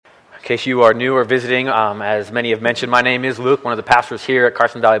case you are new or visiting, as many have mentioned, my name is Luke, one of the pastors here at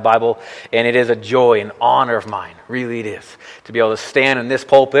Carson Valley Bible, and it is a joy and honor of mine, really it is, to be able to stand in this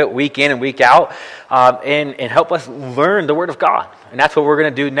pulpit week in and week out and help us learn the Word of God. And that's what we're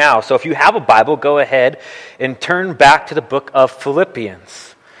going to do now. So if you have a Bible, go ahead and turn back to the book of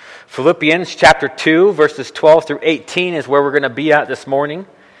Philippians. Philippians chapter 2, verses 12 through 18 is where we're going to be at this morning.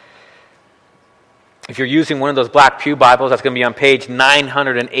 If you're using one of those black pew Bibles, that's going to be on page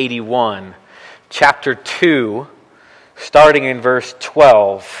 981, chapter 2, starting in verse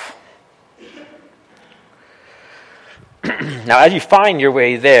 12. Now, as you find your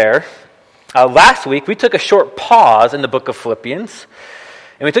way there, last week we took a short pause in the book of Philippians.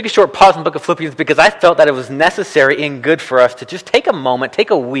 And we took a short pause in the book of Philippians because I felt that it was necessary and good for us to just take a moment,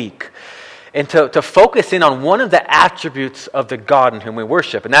 take a week, and to focus in on one of the attributes of the God in whom we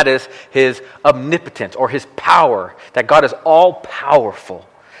worship, and that is His omnipotence or His power, that God is all-powerful,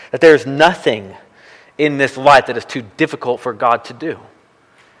 that there is nothing in this life that is too difficult for God to do.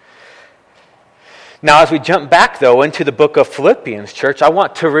 Now, as we jump back, though, into the book of Philippians, church, I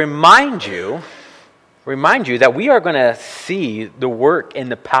want to remind you that we are going to see the work and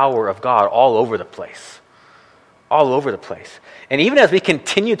the power of God all over the place. All over the place. And even as we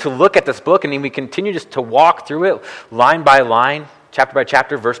continue to look at this book and we continue just to walk through it line by line, chapter by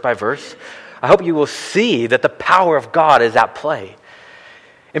chapter, verse by verse, I hope you will see that the power of God is at play.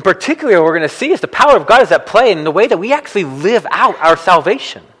 In particular, what we're going to see is the power of God is at play in the way that we actually live out our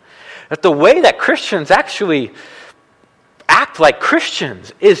salvation. That the way that Christians actually act like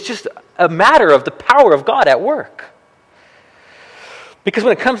Christians is just a matter of the power of God at work. Because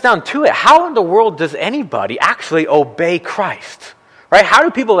when it comes down to it, how in the world does anybody actually obey Christ? Right? How do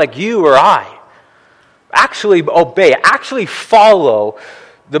people like you or I actually obey, actually follow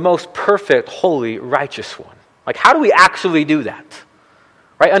the most perfect, holy, righteous one? Like, how do we actually do that?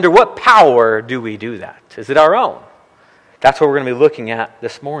 Right? Under what power do we do that? Is it our own? That's what we're going to be looking at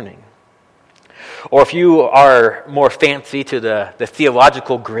this morning. Or if you are more fancy to the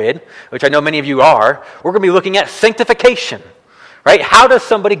theological grid, which I know many of you are, we're going to be looking at sanctification. Right? How does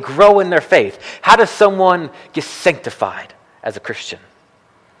somebody grow in their faith? How does someone get sanctified as a Christian?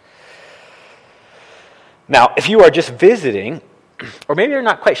 Now, if you are just visiting, or maybe you're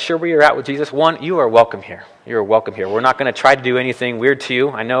not quite sure where you're at with Jesus, one, you are welcome here. You are welcome here. We're not going to try to do anything weird to you.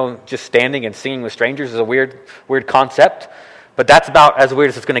 I know just standing and singing with strangers is a weird concept, but that's about as weird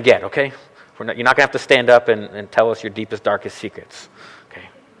as it's going to get, okay? You're not going to have to stand up and tell us your deepest, darkest secrets, okay?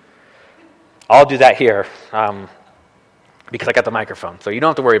 I'll do that here. Because I got the microphone, so you don't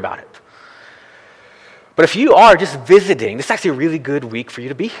have to worry about it. But if you are just visiting, this is actually a really good week for you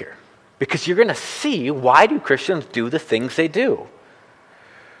to be here. Because you're going to see, why do Christians do the things they do?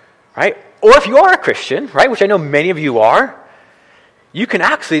 Right? Or if you are a Christian, right, which I know many of you are, you can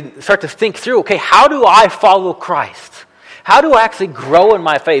actually start to think through, okay, how do I follow Christ? How do I actually grow in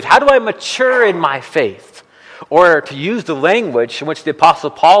my faith? How do I mature in my faith? Or to use the language in which the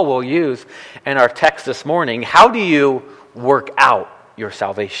Apostle Paul will use in our text this morning, how do you work out your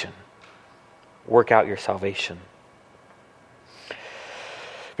salvation? Work out your salvation.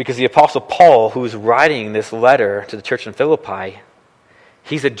 Because the Apostle Paul, who is writing this letter to the church in Philippi,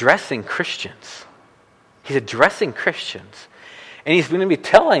 he's addressing Christians. He's addressing Christians. And he's going to be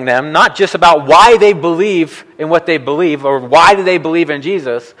telling them not just about why they believe in what they believe, or why do they believe in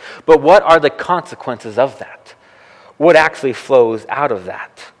Jesus, but what are the consequences of that? What actually flows out of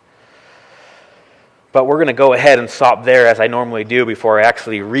that? But we're going to go ahead and stop there, as I normally do, before I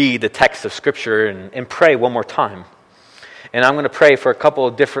actually read the text of Scripture and pray one more time. And I'm going to pray for a couple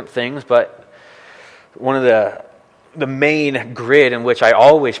of different things, but one of the main grid in which I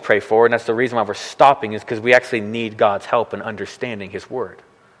always pray for, and that's the reason why we're stopping, is because we actually need God's help in understanding His Word.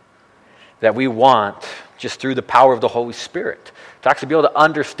 That we want, just through the power of the Holy Spirit, to actually be able to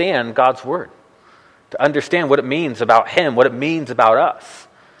understand God's Word. To understand what it means about Him, what it means about us.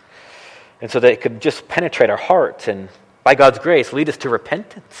 And so that it could just penetrate our hearts and, by God's grace, lead us to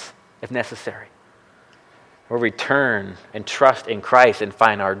repentance, if necessary. Or return and trust in Christ and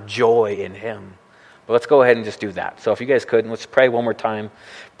find our joy in Him. But let's go ahead and just do that. So if you guys could, let's pray one more time.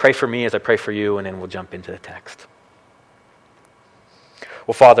 Pray for me as I pray for you, and then we'll jump into the text.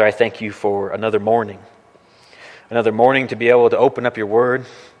 Well, Father, I thank you for another morning. Another morning to be able to open up your Word.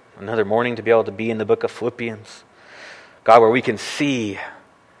 Another morning to be able to be in the book of Philippians. God, where we can see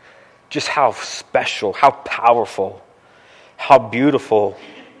just how special, how powerful, how beautiful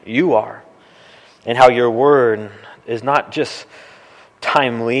you are. And how your word is not just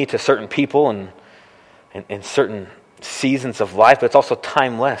timely to certain people and certain seasons of life, but it's also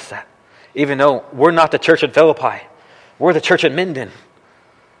timeless. That even though we're not the church at Philippi, we're the church at Minden.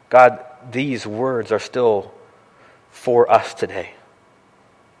 God, these words are still for us today.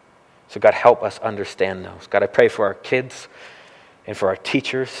 So God, help us understand those. God, I pray for our kids and for our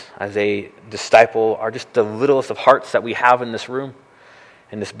teachers as they disciple just the littlest of hearts that we have in this room,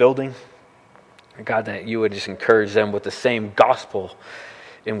 in this building. God, that you would just encourage them with the same gospel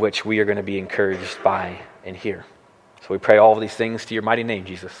in which we are going to be encouraged by and hear. So we pray all of these things to your mighty name,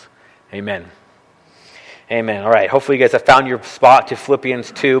 Jesus. Amen. Amen. All right, hopefully you guys have found your spot to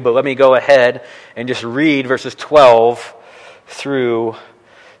Philippians 2, but let me go ahead and just read verses 12 through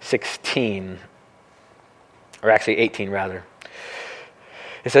 16, or actually 18 rather.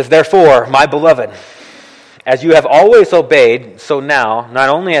 It says, "Therefore, my beloved, as you have always obeyed, so now, not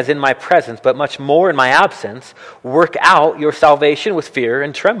only as in my presence, but much more in my absence, work out your salvation with fear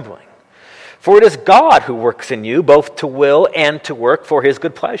and trembling. For it is God who works in you, both to will and to work for his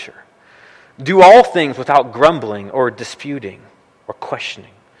good pleasure. Do all things without grumbling or disputing or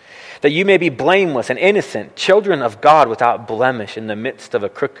questioning, that you may be blameless and innocent, children of God without blemish in the midst of a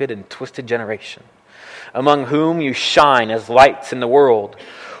crooked and twisted generation, among whom you shine as lights in the world,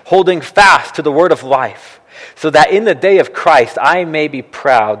 holding fast to the word of life, so that in the day of Christ I may be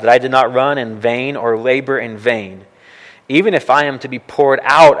proud that I did not run in vain or labor in vain. Even if I am to be poured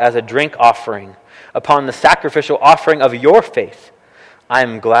out as a drink offering upon the sacrificial offering of your faith, I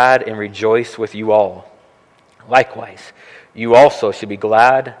am glad and rejoice with you all. Likewise, you also should be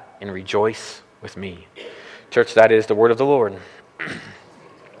glad and rejoice with me." Church, that is the word of the Lord.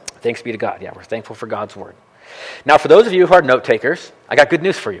 Thanks be to God. Yeah, we're thankful for God's word. Now, for those of you who are note takers, I got good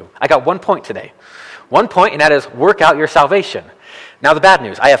news for you. I got 1 point today. 1 point, and that is work out your salvation. Now, the bad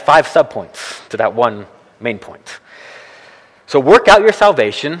news, I have 5 subpoints to that one main point. So work out your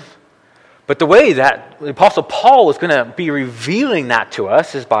salvation, but the way that the Apostle Paul is going to be revealing that to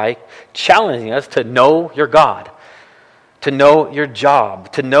us is by challenging us to know your God, to know your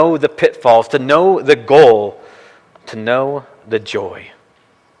job, to know the pitfalls, to know the goal, to know the joy.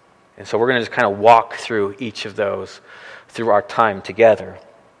 And so we're going to just kind of walk through each of those through our time together.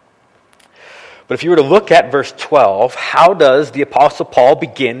 But if you were to look at verse 12, how does the Apostle Paul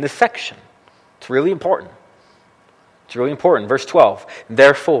begin this section? It's really important. It's really important. Verse 12,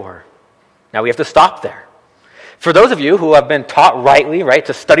 "Therefore." Now we have to stop there. For those of you who have been taught rightly, right,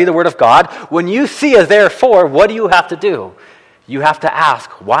 to study the Word of God, when you see a therefore, what do you have to do? You have to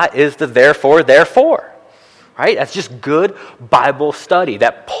ask, what is the therefore, therefore? Right? That's just good Bible study.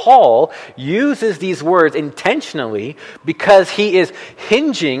 That Paul uses these words intentionally because he is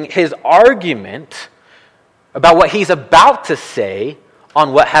hinging his argument about what he's about to say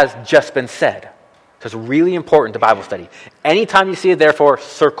on what has just been said. So it's really important to Bible study. Anytime you see it, therefore,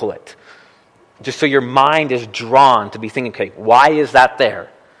 circle it. Just so your mind is drawn to be thinking, okay, why is that there?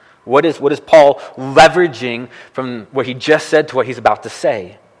 What is Paul leveraging from what he just said to what he's about to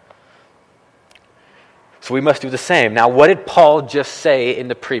say? So we must do the same. Now, what did Paul just say in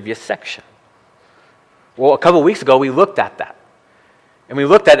the previous section? Well, a couple of weeks ago, we looked at that. And we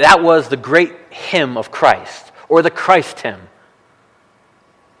looked at that was the great hymn of Christ, or the Christ hymn,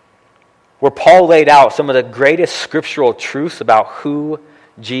 where Paul laid out some of the greatest scriptural truths about who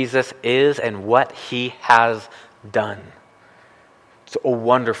Jesus is and what he has done. It's a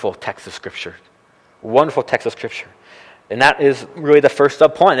wonderful text of Scripture. Wonderful text of Scripture. And that is really the first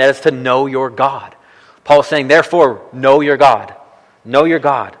subpoint. That is to know your God. Paul is saying, therefore, know your God. Know your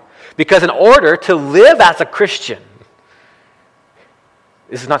God. Because in order to live as a Christian,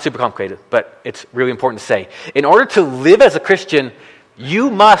 this is not super complicated, but it's really important to say. In order to live as a Christian, you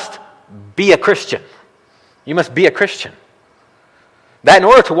must be a Christian. You must be a Christian. That in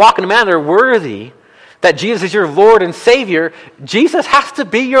order to walk in a manner worthy, that Jesus is your Lord and Savior, Jesus has to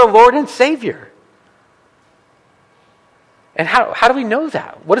be your Lord and Savior. And how do we know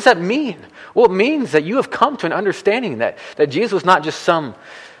that? What does that mean? Well, it means that you have come to an understanding that Jesus was not just some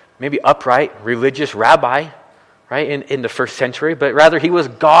maybe upright religious rabbi, right, in the first century, but rather he was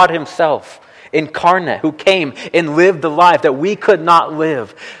God himself, incarnate, who came and lived the life that we could not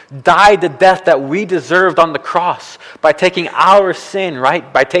live, died the death that we deserved on the cross by taking our sin,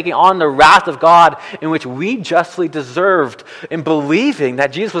 right, by taking on the wrath of God in which we justly deserved, and believing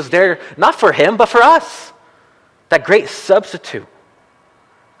that Jesus was there not for him, but for us. That great substitute,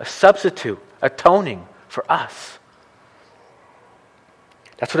 a substitute atoning for us.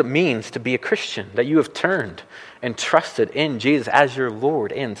 That's what it means to be a Christian, that you have turned and trusted in Jesus as your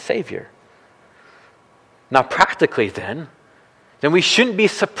Lord and Savior. Now, practically then we shouldn't be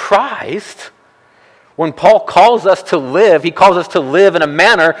surprised when Paul calls us to live. He calls us to live in a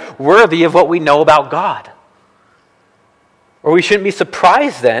manner worthy of what we know about God. Or we shouldn't be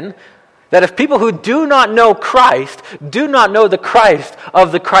surprised then That if people who do not know Christ, do not know the Christ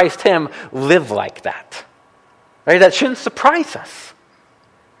of the Christ hymn, live like that. Right? That shouldn't surprise us.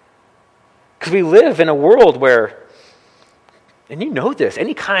 Because we live in a world where, and you know this,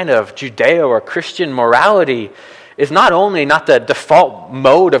 any kind of Judeo or Christian morality is not only not the default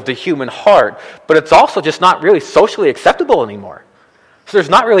mode of the human heart, but it's also just not really socially acceptable anymore. So there's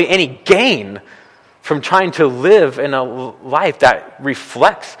not really any gain from trying to live in a life that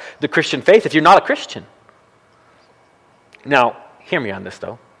reflects the Christian faith if you're not a Christian. Now, hear me on this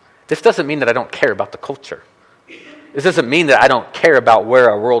though. This doesn't mean that I don't care about the culture. This doesn't mean that I don't care about where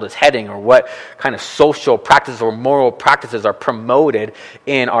our world is heading or what kind of social practices or moral practices are promoted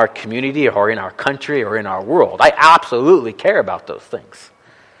in our community or in our country or in our world. I absolutely care about those things.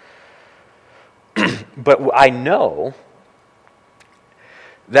 But I know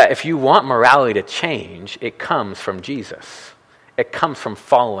that if you want morality to change, it comes from Jesus. It comes from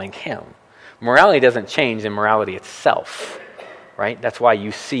following him. Morality doesn't change in morality itself, right? That's why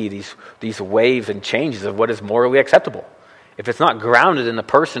you see these waves and changes of what is morally acceptable. If it's not grounded in the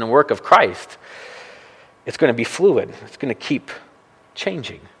person and work of Christ, it's going to be fluid. It's going to keep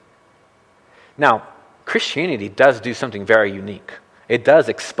changing. Now, Christianity does do something very unique. It does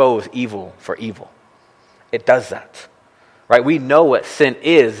expose evil for evil. It does that. Right? We know what sin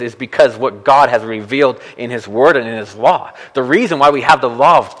is because what God has revealed in his word and in his law. The reason why we have the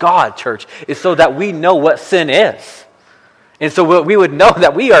law of God, church, is so that we know what sin is. And so we would know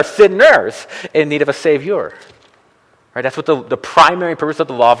that we are sinners in need of a Savior. Right? That's what the primary purpose of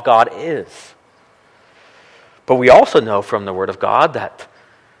the law of God is. But we also know from the word of God that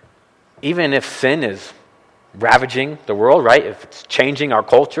even if sin is ravaging the world, right? If it's changing our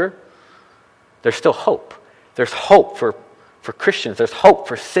culture, there's still hope. There's hope for Christians. There's hope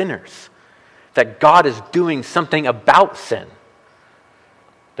for sinners. That God is doing something about sin.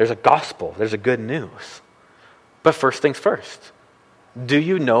 There's a gospel. There's a good news. But first things first. Do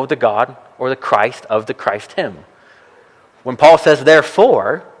you know the God or the Christ of the Christ hymn? When Paul says,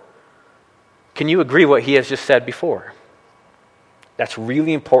 therefore, can you agree what he has just said before? That's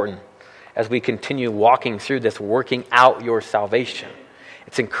really important as we continue walking through this, working out your salvation.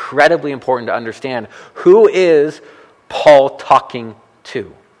 It's incredibly important to understand who is Paul talking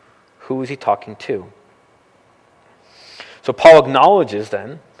to. Who is he talking to? So Paul acknowledges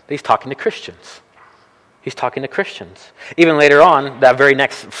then that he's talking to Christians. He's talking to Christians. Even later on, that very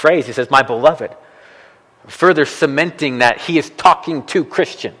next phrase, he says, my beloved, further cementing that he is talking to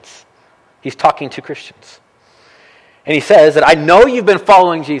Christians. He's talking to Christians. And he says that I know you've been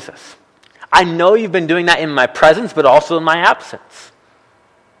following Jesus. I know you've been doing that in my presence, but also in my absence.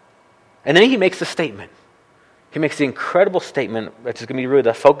 And then he makes a statement. He makes the incredible statement, which is going to be really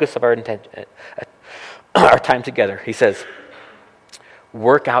the focus of our time together. He says,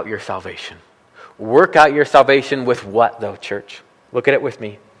 work out your salvation. Work out your salvation with what, though, church? Look at it with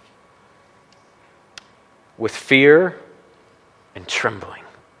me. With fear and trembling.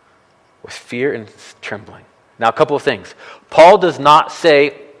 With fear and trembling. Now, a couple of things. Paul does not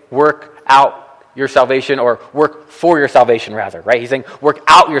say work out your salvation, or work for your salvation, rather, right? He's saying work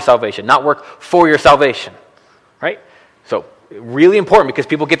out your salvation, not work for your salvation, right? So, really important because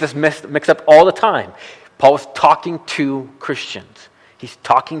people get this mixed up all the time. Paul is talking to Christians. He's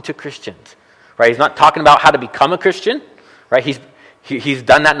talking to Christians, right? He's not talking about how to become a Christian, right? He's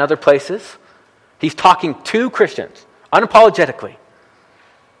done that in other places. He's talking to Christians, unapologetically.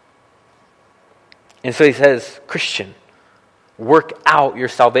 And so he says, Christian, work out your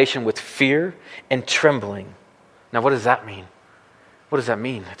salvation with fear and trembling. Now, what does that mean? What does that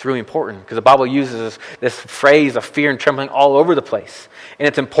mean? It's really important because the Bible uses this phrase of fear and trembling all over the place. And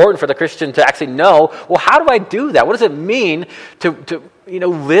it's important for the Christian to actually know, well, how do I do that? What does it mean to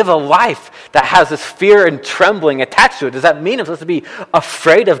live a life that has this fear and trembling attached to it? Does that mean I'm supposed to be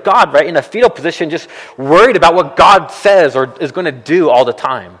afraid of God, right? In a fetal position, just worried about what God says or is going to do all the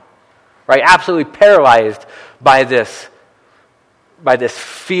time, right? Absolutely paralyzed by this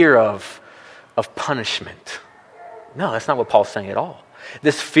fear of punishment. No, that's not what Paul's saying at all.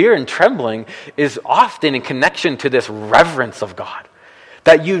 This fear and trembling is often in connection to this reverence of God,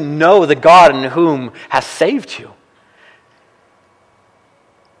 that you know the God in whom has saved you,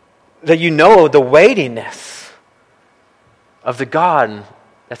 that you know the weightiness of the God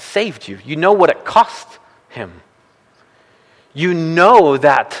that saved you. You know what it cost him. You know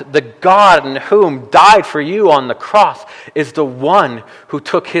that the God in whom died for you on the cross is the one who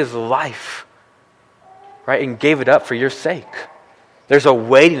took his life, right, and gave it up for your sake. There's a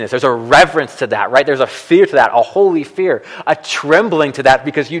weightiness, there's a reverence to that, right? There's a fear to that, a holy fear, a trembling to that,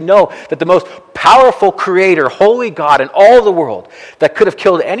 because you know that the most powerful creator, holy God in all the world, that could have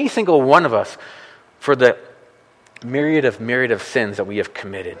killed any single one of us for the myriad of sins that we have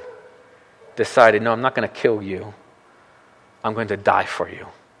committed, decided, no, I'm not going to kill you. I'm going to die for you.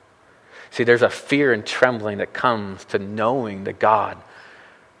 See, there's a fear and trembling that comes to knowing the God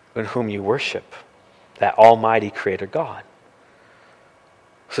in whom you worship, that almighty creator God.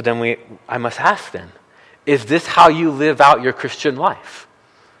 So then I must ask then, is this how you live out your Christian life?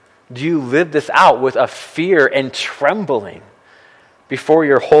 Do you live this out with a fear and trembling before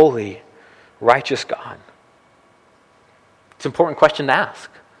your holy, righteous God? It's an important question to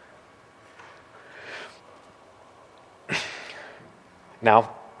ask.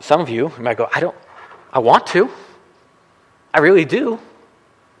 Now, some of you might go, I want to. I really do.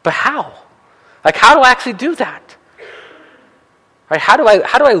 But how? Like, how do I actually do that? Right? How do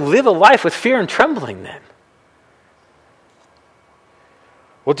I live a life with fear and trembling then?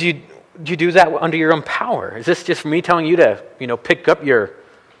 Well, do you do that under your own power? Is this just me telling you to, pick up your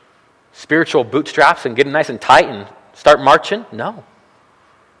spiritual bootstraps and get them nice and tight and start marching? No.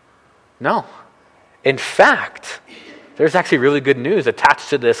 In fact, there's actually really good news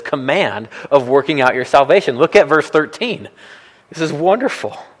attached to this command of working out your salvation. Look at verse 13. This is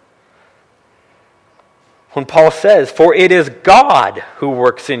wonderful. When Paul says, "For it is God who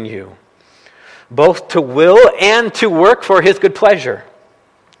works in you, both to will and to work for his good pleasure."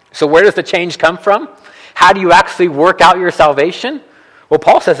 So where does the change come from? How do you actually work out your salvation? Well,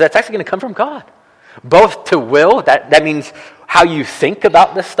 Paul says that's actually going to come from God. Both to will, that means how you think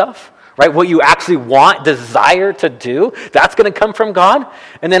about this stuff, right? What you actually want, desire to do, that's going to come from God.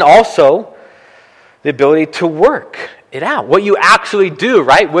 And then also the ability to work it out. What you actually do,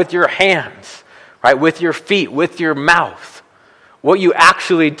 right, with your hands. Right, with your feet, with your mouth. What you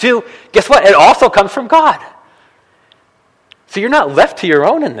actually do, guess what? It also comes from God. So you're not left to your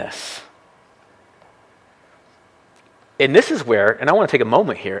own in this. And this is where, and I want to take a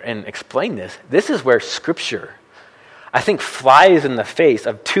moment here and explain this. This is where Scripture, I think, flies in the face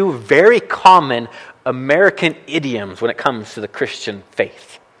of two very common American idioms when it comes to the Christian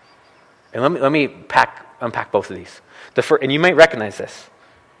faith. And let me unpack both of these. And you might recognize this.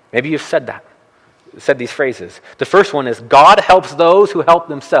 Maybe you've said these phrases. The first one is, God helps those who help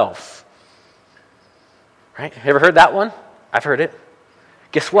themselves. Right? Have you ever heard that one? I've heard it.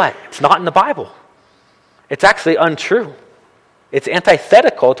 Guess what? It's not in the Bible. It's actually untrue. It's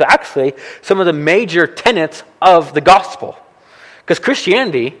antithetical to actually some of the major tenets of the gospel. Because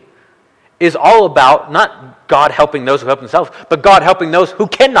Christianity is all about not God helping those who help themselves, but God helping those who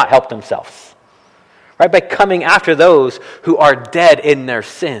cannot help themselves. Right? By coming after those who are dead in their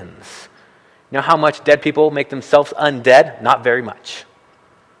sins. You know how much dead people make themselves undead? Not very much.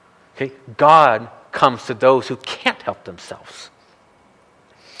 Okay? God comes to those who can't help themselves.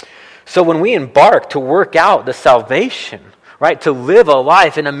 So when we embark to work out the salvation, right, to live a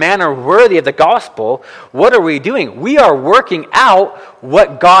life in a manner worthy of the gospel, what are we doing? We are working out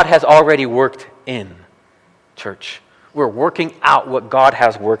what God has already worked in, church. We're working out what God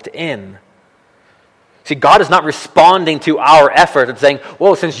has worked in. See, God is not responding to our effort and saying,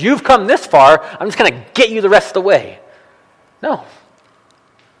 well, since you've come this far, I'm just going to get you the rest of the way. No,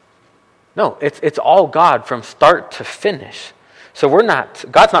 it's all God from start to finish. So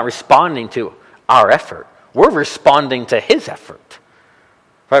God's not responding to our effort. We're responding to his effort.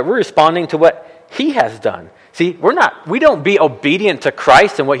 Right? We're responding to what he has done. See, we don't be obedient to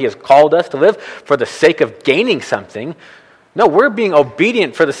Christ and what he has called us to live for the sake of gaining something. No, we're being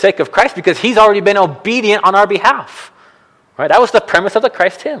obedient for the sake of Christ because he's already been obedient on our behalf. Right? That was the premise of the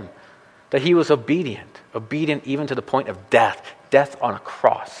Christ hymn, that he was obedient even to the point of death on a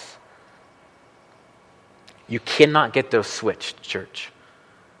cross. You cannot get those switched, church.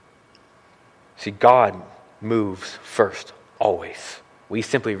 See, God moves first, always. We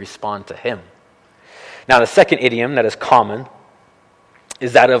simply respond to him. Now, the second idiom that is common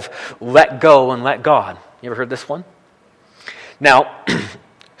is that of let go and let God. You ever heard this one? Now,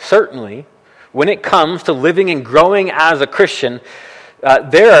 certainly, when it comes to living and growing as a Christian,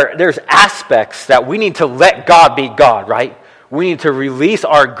 there's aspects that we need to let God be God, right? We need to release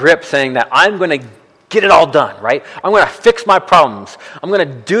our grip saying that I'm going to get it all done, right? I'm going to fix my problems. I'm going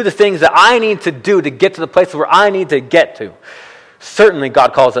to do the things that I need to do to get to the place where I need to get to. Certainly,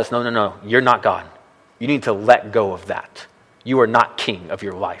 God calls us, no, you're not God. You need to let go of that. You are not king of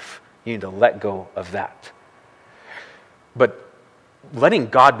your life. You need to let go of that. But letting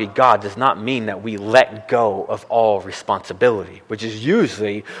God be God does not mean that we let go of all responsibility, which is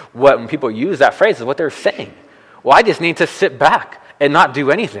usually when people use that phrase, is what they're saying. Well, I just need to sit back and not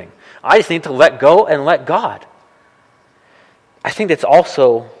do anything. I just need to let go and let God. I think that's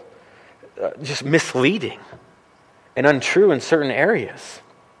also just misleading and untrue in certain areas.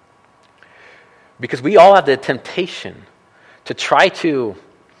 Because we all have the temptation to try to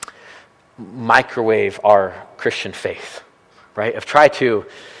microwave our Christian faith, right? Of try to,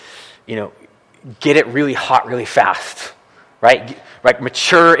 get it really hot really fast, right? Like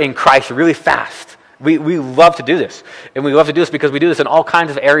mature in Christ really fast. We love to do this. And we love to do this because we do this in all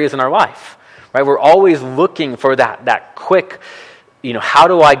kinds of areas in our life, right? We're always looking for that quick, how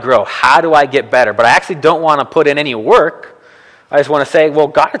do I grow? How do I get better? But I actually don't want to put in any work. I just want to say,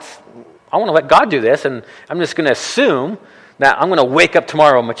 well, I want to let God do this, and I'm just going to assume that I'm going to wake up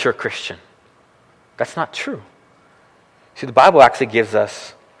tomorrow a mature Christian. That's not true. See, the Bible actually gives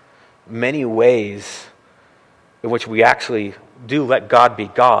us many ways in which we actually do let God be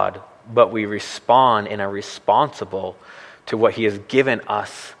God, but we respond and are responsible to what He has given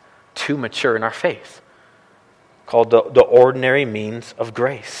us to mature in our faith, called the ordinary means of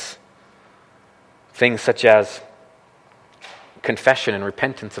grace. Things such as confession and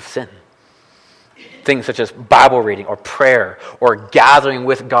repentance of sin. Things such as Bible reading or prayer or gathering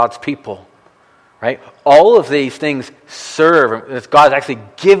with God's people. Right? All of these things serve, as God has actually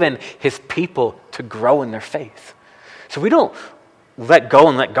given His people to grow in their faith. So we don't let go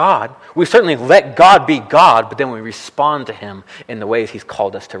and let God. We certainly let God be God, but then we respond to Him in the ways He's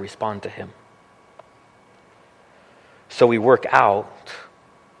called us to respond to Him. So we work out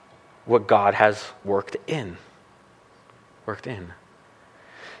what God has worked in.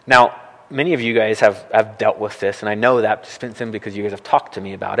 Now, many of you guys have dealt with this, and I know that simply because you guys have talked to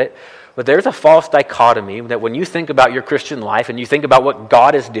me about it. But there's a false dichotomy that when you think about your Christian life and you think about what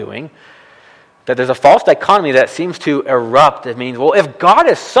God is doing, that there's a false dichotomy that seems to erupt. It means, well, if God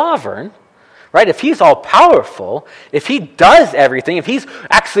is sovereign, right, if He's all-powerful, if He does everything, if He's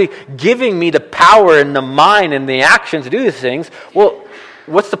actually giving me the power and the mind and the action to do these things, well,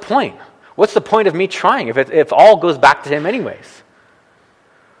 what's the point? What's the point of me trying if all goes back to Him anyways?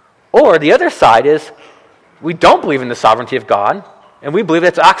 Or the other side is, we don't believe in the sovereignty of God, and we believe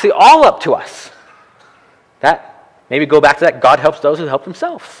it's actually all up to us. That, maybe go back to that, God helps those who help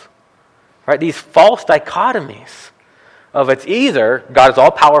themselves. Right? These false dichotomies of it's either God is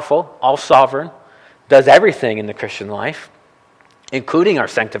all-powerful, all-sovereign, does everything in the Christian life, including our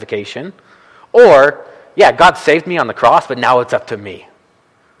sanctification, or, yeah, God saved me on the cross, but now it's up to me.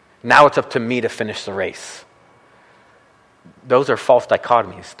 Now it's up to me to finish the race. Those are false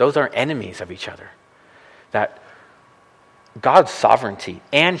dichotomies. Those are enemies of each other. That God's sovereignty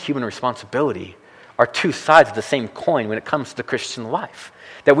and human responsibility are two sides of the same coin when it comes to the Christian life.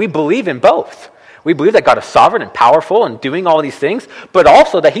 That we believe in both. We believe that God is sovereign and powerful and doing all these things, but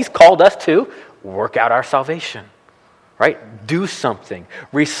also that He's called us to work out our salvation. Right? Do something.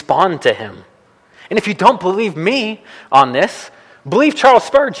 Respond to Him. And if you don't believe me on this, believe Charles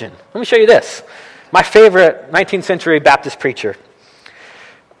Spurgeon. Let me show you this. My favorite 19th century Baptist preacher.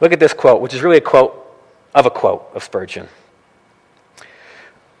 Look at this quote, which is really a quote of Spurgeon.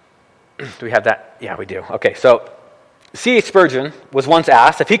 Do we have that? Yeah, we do. Okay, so C.H. Spurgeon was once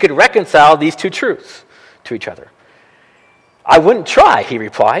asked if he could reconcile these two truths to each other. I wouldn't try, he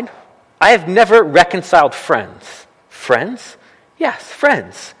replied. I have never reconciled friends. Friends? Yes,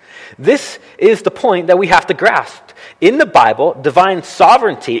 friends. This is the point that we have to grasp. In the Bible, divine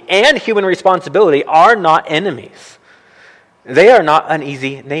sovereignty and human responsibility are not enemies. They are not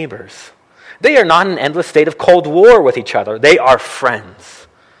uneasy neighbors. They are not in an endless state of cold war with each other. They are friends.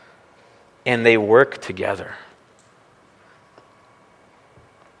 And they work together.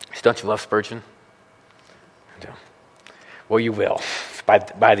 So don't you love Spurgeon? I do. Well, you will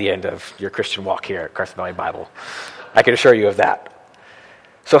by the end of your Christian walk here at Carson Valley Bible. I can assure you of that.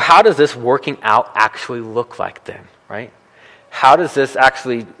 So how does this working out actually look like then, right? How does this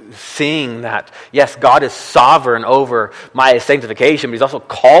actually, seeing that, yes, God is sovereign over my sanctification, but He's also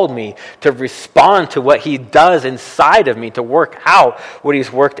called me to respond to what He does inside of me, to work out what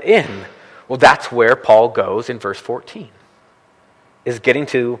He's worked in. Well, that's where Paul goes in verse 14, is getting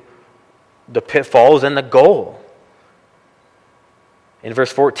to the pitfalls and the goal. In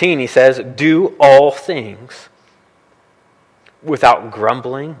verse 14, he says, do all things without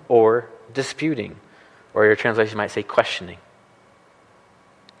grumbling or disputing. Or your translation might say questioning.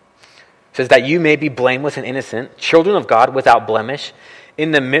 It says that you may be blameless and innocent, children of God without blemish,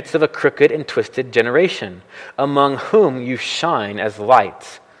 in the midst of a crooked and twisted generation, among whom you shine as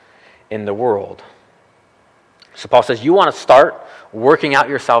lights in the world. So Paul says, you want to start working out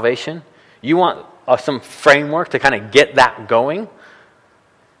your salvation? You want some framework to kind of get that going?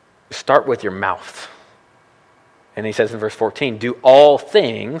 Start with your mouth And he says in verse 14, do all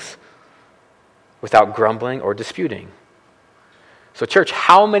things without grumbling or disputing. So church,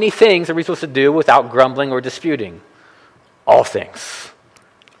 how many things are we supposed to do without grumbling or disputing? All things.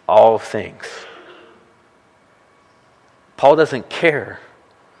 All things. Paul doesn't care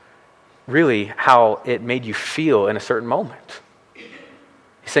really how it made you feel in a certain moment.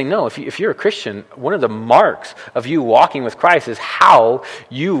 He's saying, no, if you're a Christian, one of the marks of you walking with Christ is how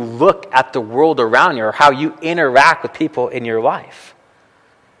you look at the world around you or how you interact with people in your life.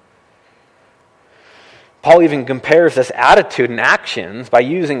 Paul even compares this attitude and actions by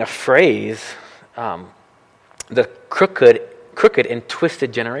using a phrase, the crooked and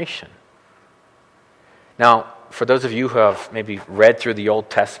twisted generation. Now, for those of you who have maybe read through the Old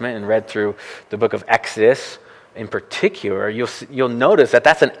Testament and read through the book of Exodus in particular, you'll notice that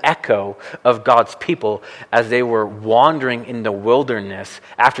that's an echo of God's people as they were wandering in the wilderness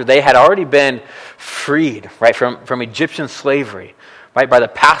after they had already been freed, right, from Egyptian slavery, right, by the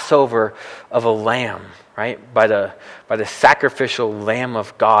Passover of a lamb, right, by the sacrificial Lamb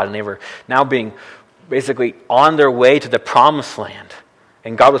of God, and they were now being basically on their way to the promised land.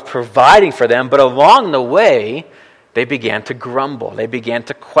 And God was providing for them, but along the way, they began to grumble. They began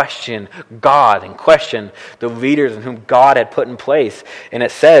to question God and question the leaders in whom God had put in place. And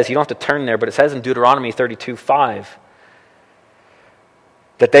it says, you don't have to turn there, but it says in Deuteronomy 32:5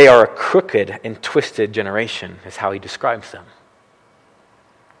 that they are a crooked and twisted generation, is how he describes them.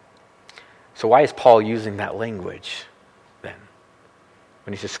 So why is Paul using that language then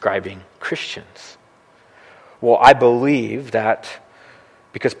when he's describing Christians? Well, I believe that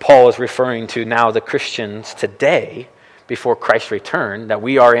because Paul is referring to now the Christians today, before Christ's return, that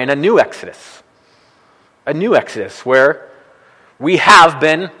we are in a new Exodus. A new Exodus where we have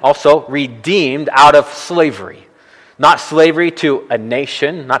been also redeemed out of slavery. Not slavery to a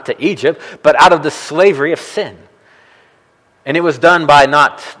nation, not to Egypt, but out of the slavery of sin. And it was done by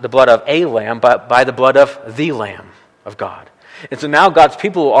not the blood of a lamb, but by the blood of the Lamb of God. And so now God's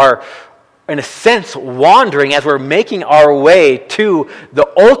people are, in a sense, wandering as we're making our way to the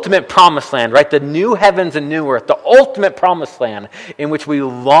ultimate promised land, right? The new heavens and new earth, the ultimate promised land in which we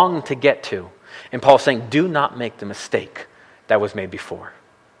long to get to. And Paul's saying, do not make the mistake that was made before.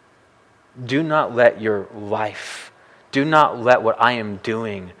 Do not let your life, do not let what I am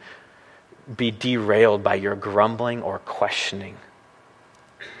doing be derailed by your grumbling or questioning.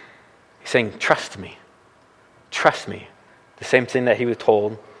 He's saying, trust me. Trust me. The same thing that he was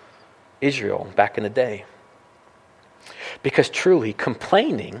told Israel back in the day. Because truly,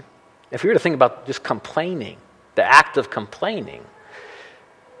 complaining, if we were to think about just complaining, the act of complaining,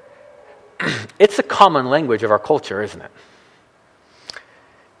 it's a common language of our culture, isn't it?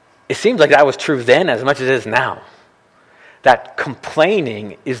 It seems like that was true then as much as it is now. That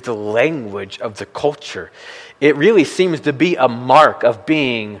complaining is the language of the culture. It really seems to be a mark of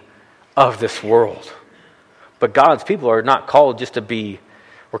being of this world. But God's people are not called just to be,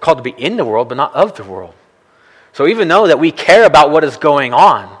 we're called to be in the world, but not of the world. So even though that we care about what is going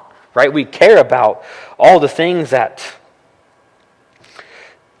on, right? We care about all the things that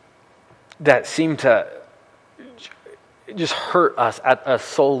seem to just hurt us at a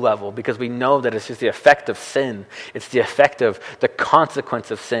soul level, because we know that it's just the effect of sin. It's the effect of the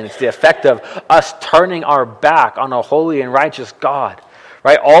consequence of sin. It's the effect of us turning our back on a holy and righteous God,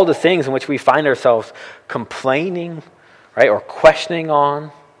 right? All the things in which we find ourselves complaining, right, or questioning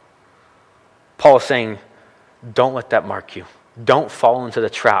on. Paul is saying, don't let that mark you. Don't fall into the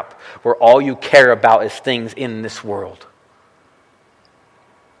trap where all you care about is things in this world.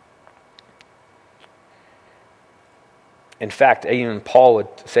 In fact, even Paul would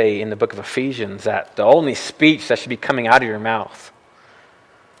say in the book of Ephesians that the only speech that should be coming out of your mouth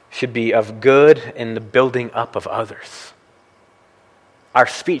should be of good in the building up of others. Our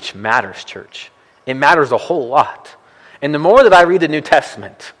speech matters, church. It matters a whole lot. And the more that I read the New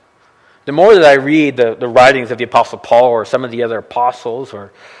Testament, the more that I read the writings of the Apostle Paul or some of the other apostles,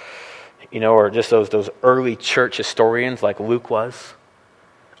 or just those early church historians like Luke was,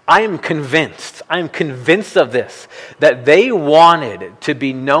 I am convinced of this, that they wanted to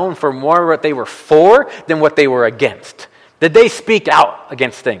be known for more what they were for than what they were against. Did they speak out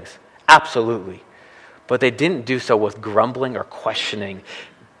against things? Absolutely. But they didn't do so with grumbling or questioning.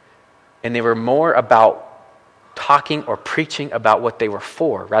 And they were more about talking or preaching about what they were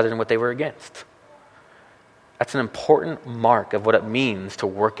for rather than what they were against. That's an important mark of what it means to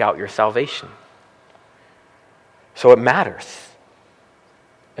work out your salvation. So it matters.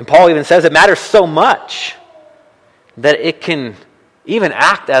 And Paul even says it matters so much that it can even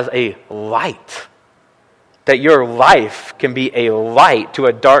act as a light. That your life can be a light to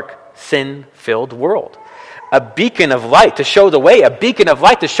a dark, sin-filled world. a beacon of light to show the way, a beacon of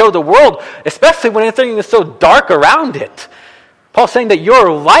light to show the world, especially when everything is so dark around it. Paul's saying that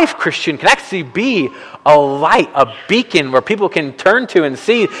your life, Christian, can actually be a light, a beacon where people can turn to and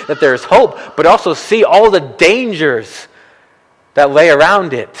see that there's hope, but also see all the dangers that lay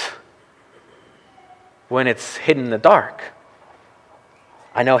around it when it's hidden in the dark.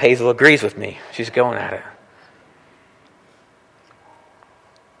 I know Hazel agrees with me. She's going at it.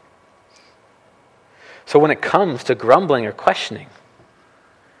 So when it comes to grumbling or questioning,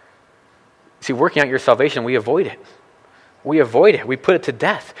 see, working out your salvation, we avoid it. We avoid it. We put it to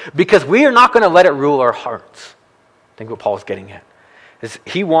death because we are not going to let it rule our hearts. I think what Paul's getting at is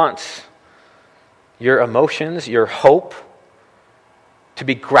he wants your emotions, your hope, to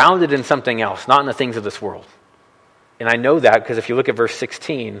be grounded in something else, not in the things of this world. And I know that because if you look at verse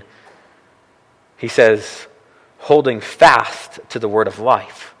 16, he says, holding fast to the word of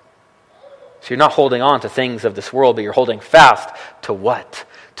life. So you're not holding on to things of this world, but you're holding fast to what?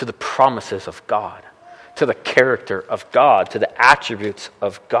 To the promises of God, to the character of God, to the attributes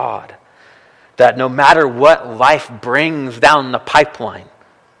of God. That no matter what life brings down the pipeline,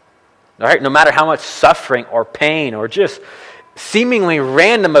 all right, no matter how much suffering or pain or just seemingly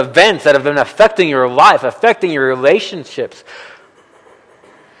random events that have been affecting your life, affecting your relationships,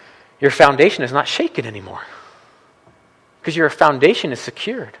 your foundation is not shaken anymore. Because your foundation is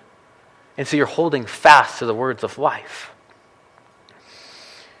secured. And so you're holding fast to the words of life.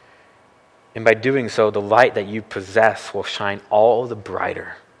 And by doing so, the light that you possess will shine all the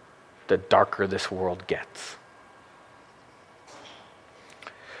brighter the darker this world gets.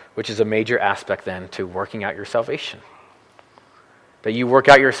 Which is a major aspect then to working out your salvation. That you work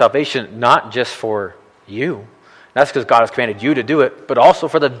out your salvation not just for you. That's because God has commanded you to do it, but also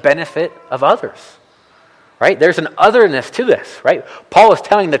for the benefit of others. Right? There's an otherness to this, right? Paul is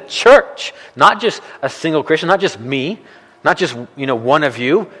telling the church, not just a single Christian, not just me, not just, one of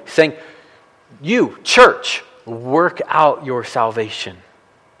you, saying, you, church, work out your salvation.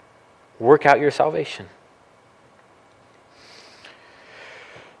 Work out your salvation.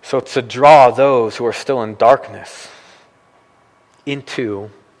 So to draw those who are still in darkness into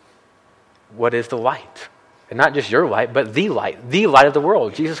what is the light. And not just your light, but the light of the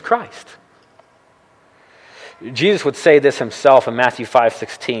world, Jesus Christ. Jesus would say this himself in Matthew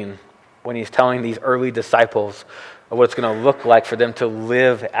 5:16 when he's telling these early disciples of what it's going to look like for them to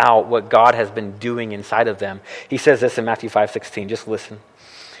live out what God has been doing inside of them. He says this in Matthew 5:16. Just listen.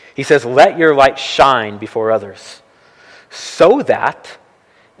 He says, "Let your light shine before others, so that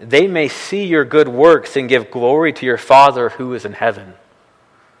they may see your good works and give glory to your Father who is in heaven."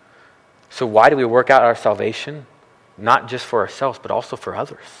 So why do we work out our salvation? Not just for ourselves, but also for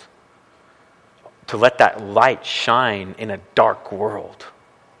others. To let that light shine in a dark world.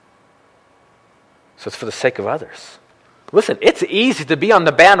 So it's for the sake of others. Listen, it's easy to be on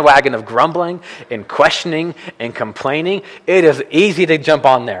the bandwagon of grumbling and questioning and complaining. It is easy to jump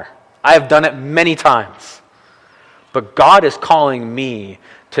on there. I have done it many times. But God is calling me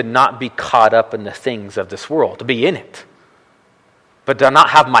to not be caught up in the things of this world, to be in it, but to not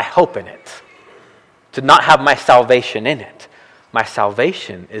have my hope in it, to not have my salvation in it. My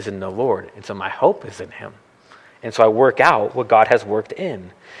salvation is in the Lord, and so my hope is in Him. And so I work out what God has worked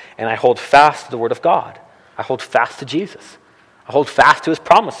in, and I hold fast to the Word of God. I hold fast to Jesus. I hold fast to His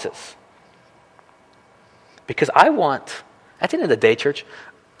promises. Because I want, at the end of the day, church,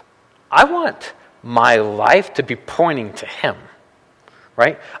 I want my life to be pointing to Him.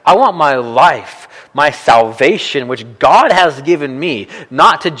 Right? I want my life, my salvation, which God has given me,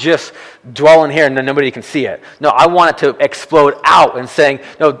 not to just dwell in here and then nobody can see it. No, I want it to explode out and saying,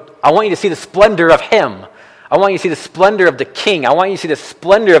 no, I want you to see the splendor of Him. I want you to see the splendor of the King. I want you to see the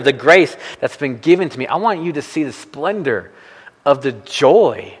splendor of the grace that's been given to me. I want you to see the splendor of the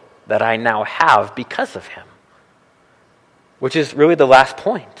joy that I now have because of Him. Which is really the last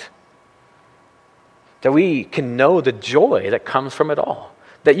point. That we can know the joy that comes from it all.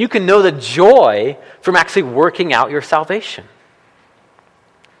 That you can know the joy from actually working out your salvation.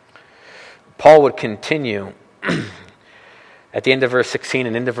 Paul would continue at the end of verse 16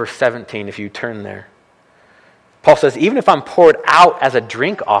 and into verse 17 if you turn there. Paul says, even if I'm poured out as a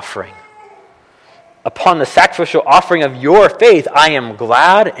drink offering, upon the sacrificial offering of your faith, I am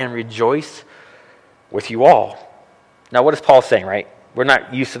glad and rejoice with you all. Now what is Paul saying, right? We're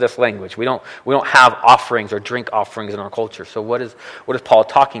not used to this language. We don't have offerings or drink offerings in our culture. So what is Paul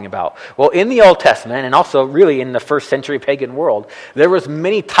talking about? Well, in the Old Testament, and also really in the first century pagan world, there was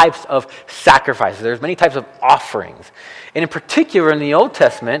many types of sacrifices. There's many types of offerings. And in particular in the Old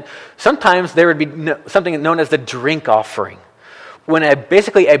Testament, sometimes there would be something known as the drink offering, when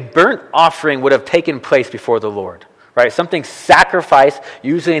basically a burnt offering would have taken place before the Lord, right? Something sacrificed,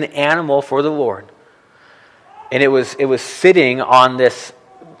 usually an animal for the Lord. And it was sitting on this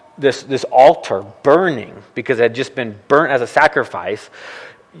altar, burning, because it had just been burnt as a sacrifice.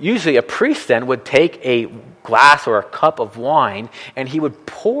 Usually a priest then would take a glass or a cup of wine, and he would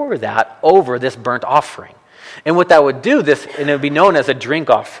pour that over this burnt offering. And what that would do, and it would be known as a drink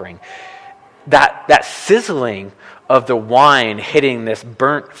offering, that sizzling of the wine hitting this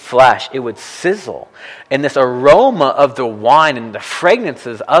burnt flesh, it would sizzle. And this aroma of the wine and the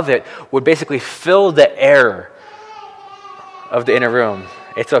fragrances of it would basically fill the air of the inner room.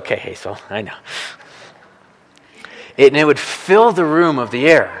 It's okay, Hazel, I know. And it would fill the room of the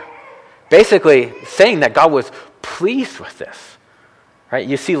air, basically saying that God was pleased with this. Right?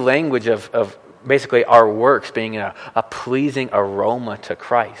 You see language of basically our works being a pleasing aroma to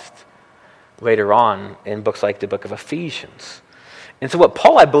Christ later on in books like the book of Ephesians. And so what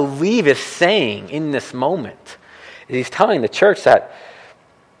Paul, I believe, is saying in this moment is he's telling the church that,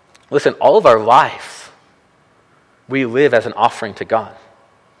 listen, all of our lives, we live as an offering to God.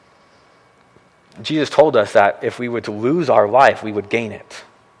 Jesus told us that if we were to lose our life, we would gain it.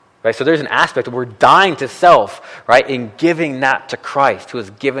 Right? So there's an aspect of we're dying to self, right, in giving that to Christ, who has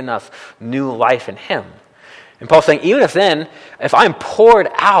given us new life in him. And Paul's saying, even if I'm poured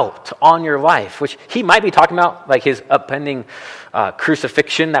out on your life, which he might be talking about, like his upending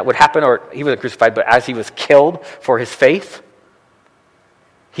crucifixion that would happen, or he wasn't crucified, but as he was killed for his faith.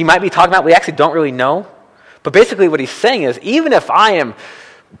 He might be talking about, we actually don't really know. But basically what he's saying is, even if I am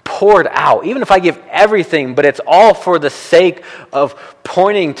poured out, even if I give everything, but it's all for the sake of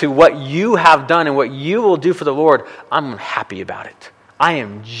pointing to what you have done and what you will do for the Lord, I'm happy about it. I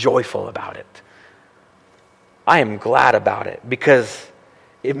am joyful about it. I am glad about it, because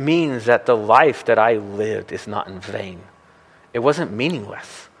it means that the life that I lived is not in vain. It wasn't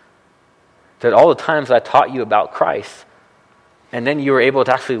meaningless. That all the times I taught you about Christ, and then you were able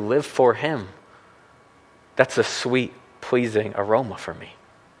to actually live for him, that's a sweet, pleasing aroma for me.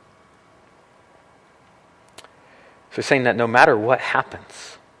 So saying that no matter what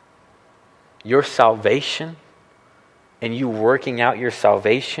happens, your salvation and you working out your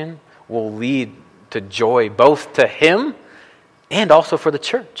salvation will lead to joy both to him and also for the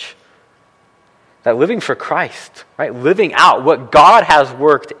church. That living for Christ, right, living out what God has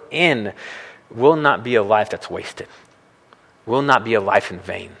worked in, will not be a life that's wasted, will not be a life in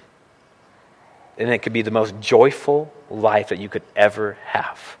vain. And it could be the most joyful life that you could ever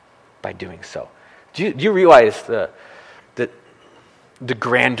have by doing so. Do you realize the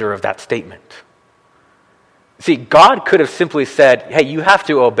grandeur of that statement? See, God could have simply said, hey, you have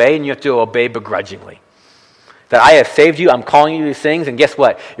to obey, and you have to obey begrudgingly. That I have saved you, I'm calling you these things, and guess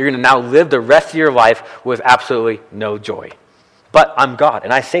what? You're going to now live the rest of your life with absolutely no joy. But I'm God,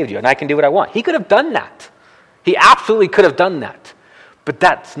 and I saved you, and I can do what I want. He could have done that. He absolutely could have done that. But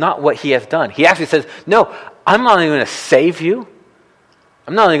that's not what he has done. He actually says, no, I'm not only going to save you,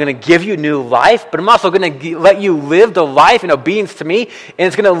 I'm not only going to give you new life, but I'm also going to let you live the life in obedience to me, and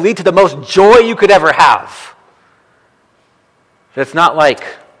it's going to lead to the most joy you could ever have. It's not like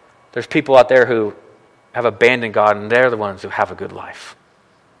there's people out there who have abandoned God, and they're the ones who have a good life.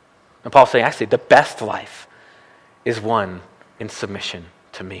 And Paul's saying, actually, the best life is one in submission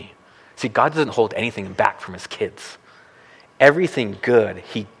to me. See, God doesn't hold anything back from his kids. Everything good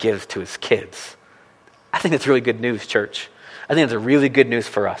he gives to his kids. I think that's really good news, church. I think it's a really good news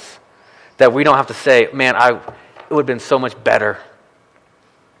for us. That we don't have to say, man, it would have been so much better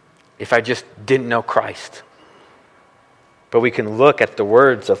if I just didn't know Christ. But we can look at the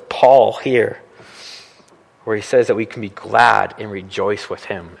words of Paul here, where he says that we can be glad and rejoice with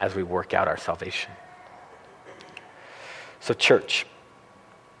him as we work out our salvation. So church,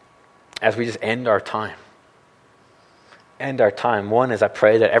 as we just end our time, one is I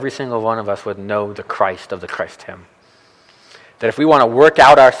pray that every single one of us would know the Christ of the Christ hymn. That if we want to work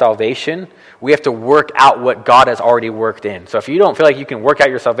out our salvation, we have to work out what God has already worked in. So if you don't feel like you can work out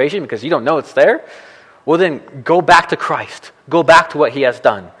your salvation because you don't know it's there, well then go back to Christ. Go back to what he has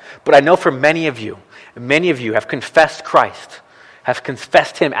done. But I know for many of you have confessed Christ, have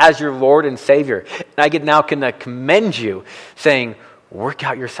confessed him as your Lord and Savior. And I can commend you saying, work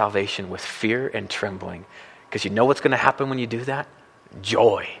out your salvation with fear and trembling. Because you know what's going to happen when you do that?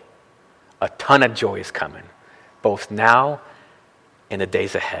 Joy. A ton of joy is coming, both now and the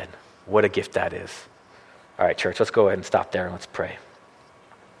days ahead. What a gift that is. All right, church, let's go ahead and stop there and let's pray.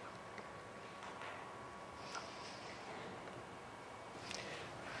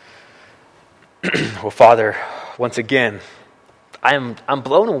 Well, Father, once again, I'm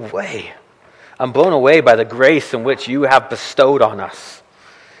blown away. I'm blown away by the grace in which you have bestowed on us.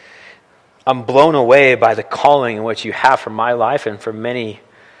 I'm blown away by the calling in which you have for my life and for many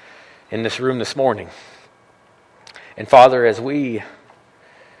in this room this morning. And Father, as we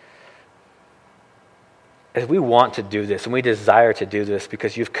want to do this, and we desire to do this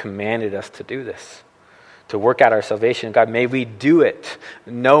because you've commanded us to do this, to work out our salvation, God, may we do it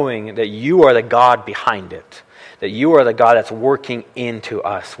knowing that you are the God behind it, that you are the God that's working into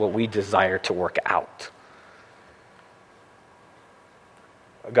us what we desire to work out.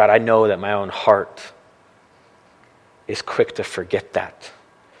 God, I know that my own heart is quick to forget that.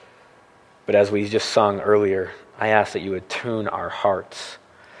 But as we just sung earlier, I ask that you would tune our hearts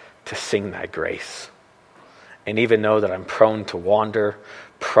to sing that grace. And even know that I'm prone to wander,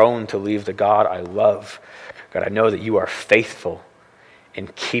 prone to leave the God I love. God, I know that you are faithful in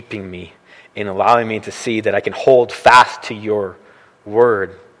keeping me, in allowing me to see that I can hold fast to your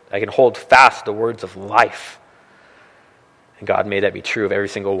word. I can hold fast the words of life. And God, may that be true of every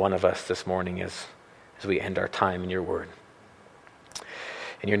single one of us this morning as we end our time in your word.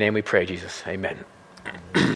 In your name we pray, Jesus. Amen.